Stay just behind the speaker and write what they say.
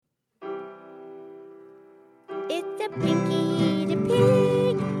It's the Pinky the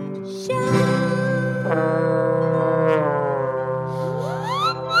Pig Show.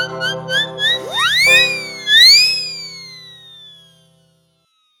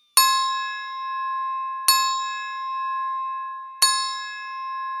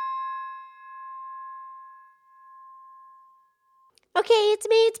 Okay, it's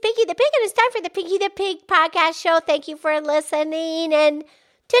me, it's Pinky the Pig, and it's time for the Pinky the Pig podcast show. Thank you for listening, and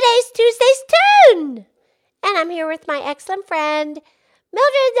today's Tuesday's Tune. And I'm here with my excellent friend,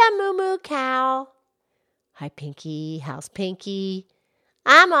 Mildred the Moo Moo Cow. Hi, Pinky. How's Pinky?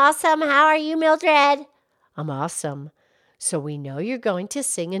 I'm awesome. How are you, Mildred? I'm awesome. So we know you're going to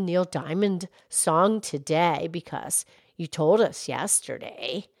sing a Neil Diamond song today because you told us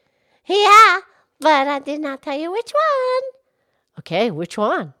yesterday. Yeah, but I did not tell you which one. Okay, which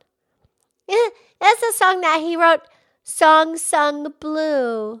one? It's a song that he wrote, Song Sung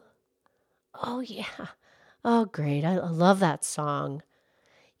Blue. Oh, yeah. Oh, great. I love that song.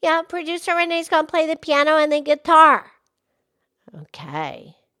 Yeah, producer Renee's going to play the piano and the guitar.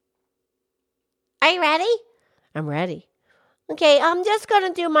 Okay. Are you ready? I'm ready. Okay, I'm just going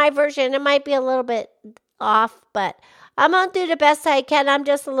to do my version. It might be a little bit off, but I'm going to do the best I can. I'm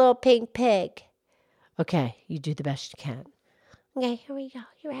just a little pink pig. Okay, you do the best you can. Okay, here we go.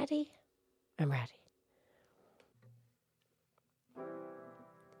 You ready? I'm ready.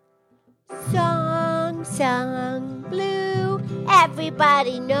 Song sung blue,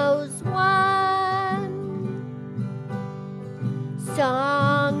 everybody knows one.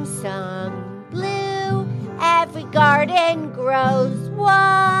 Song sung blue, every garden grows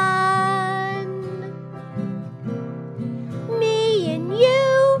one. Me and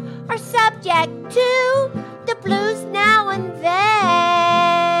you are subject to the blues now and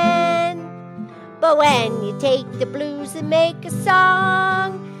then. But when you take the blues and make a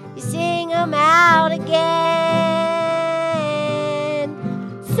song, you sing 'em out again.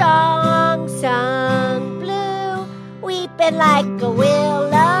 Song sung blue, weeping like a willow.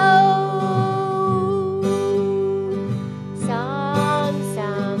 Song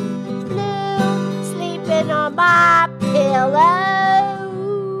sung blue, sleeping on my pillow.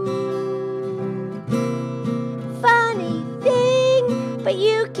 But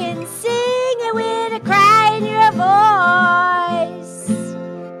you can sing it with a cry in your voice.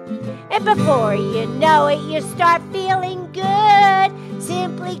 And before you know it, you start feeling good.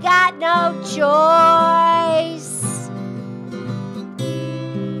 Simply got no choice.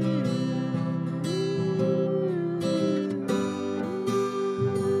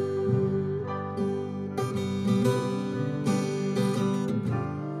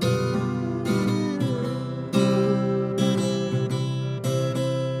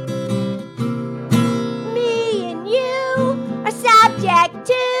 Subject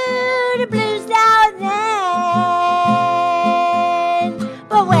to the blues now and then.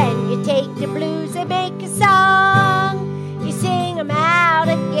 But when you take the blues and make a song, you sing 'em out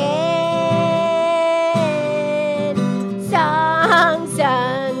again. Song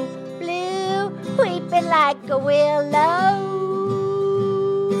sung blue, weeping like a willow.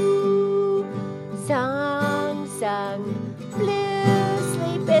 Song sung blue,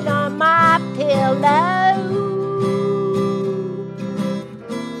 sleeping on my pillow.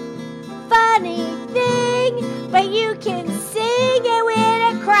 But you can sing it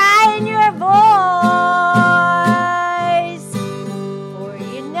with a cry in your voice. Before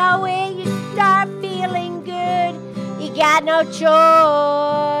you know it, you start feeling good. You got no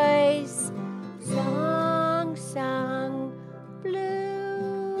choice. Song sung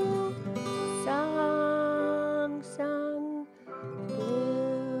blue. Song sung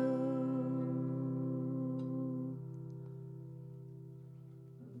blue.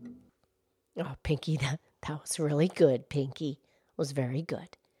 Oh, Pinky, that was really good, Pinky. It was very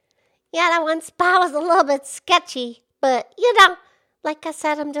good. Yeah, that one spot was a little bit sketchy, but, like I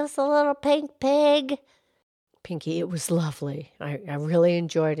said, I'm just a little pink pig. Pinky, it was lovely. I really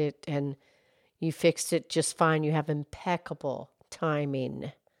enjoyed it, and you fixed it just fine. You have impeccable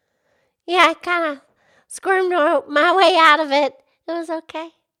timing. Yeah, I kind of squirmed my way out of it. It was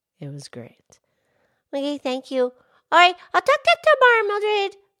okay. It was great. Okay, thank you. All right, I'll talk to you tomorrow,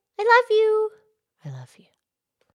 Mildred. I love you. I love you.